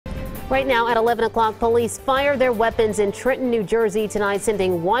Right now at 11 o'clock, police fired their weapons in Trenton, New Jersey tonight,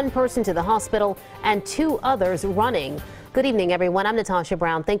 sending one person to the hospital and 2 others running. Good evening, everyone. I'm Natasha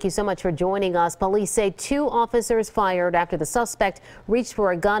Brown. Thank you so much for joining us. Police say 2 officers fired after the suspect reached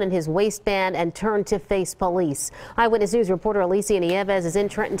for a gun in his waistband and turned to face police. Eyewitness News reporter Alicia Nieves is in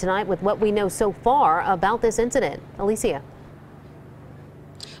Trenton tonight with what we know so far about this incident. Alicia.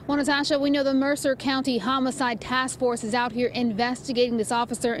 Well, Natasha, we know the Mercer County Homicide Task Force is out here investigating this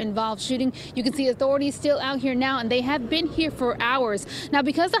officer-involved shooting. You can see authorities still out here now, and they have been here for hours. Now,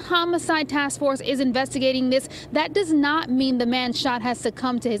 because the Homicide Task Force is investigating this, that does not mean the man shot has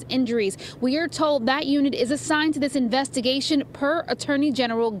succumbed to his injuries. We are told that unit is assigned to this investigation per Attorney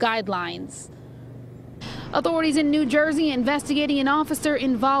General guidelines. Authorities in New Jersey investigating an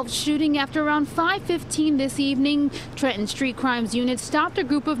officer-involved shooting after around 5:15 this evening. Trenton Street Crimes Unit stopped a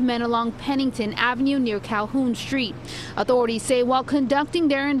group of men along Pennington Avenue near Calhoun Street. Authorities say while conducting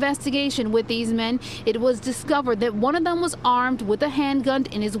their investigation with these men, it was discovered that one of them was armed with a handgun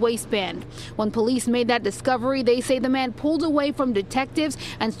in his waistband. When police made that discovery, they say the man pulled away from detectives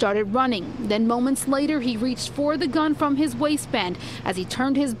and started running. Then moments later, he reached for the gun from his waistband as he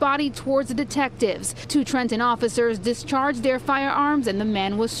turned his body towards the detectives. 2 Trenton officers discharged their firearms and the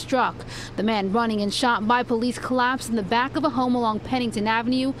man was struck. The man running and shot by police collapsed in the back of a home along Pennington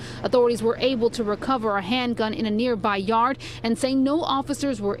Avenue. Authorities were able to recover a handgun in a nearby yard and say no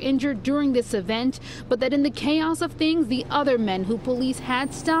officers were injured during this event, but that in the chaos of things, the other men who police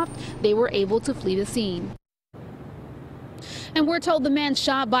had stopped, they were able to flee the scene. And we're told the man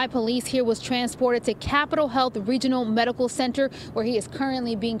shot by police here was transported to Capitol Health Regional Medical Center, where he is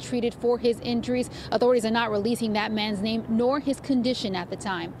currently being treated for his injuries. Authorities are not releasing that man's name nor his condition at the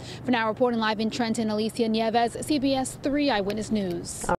time. For now, reporting live in Trenton, Alicia Nieves, CBS 3 Eyewitness News.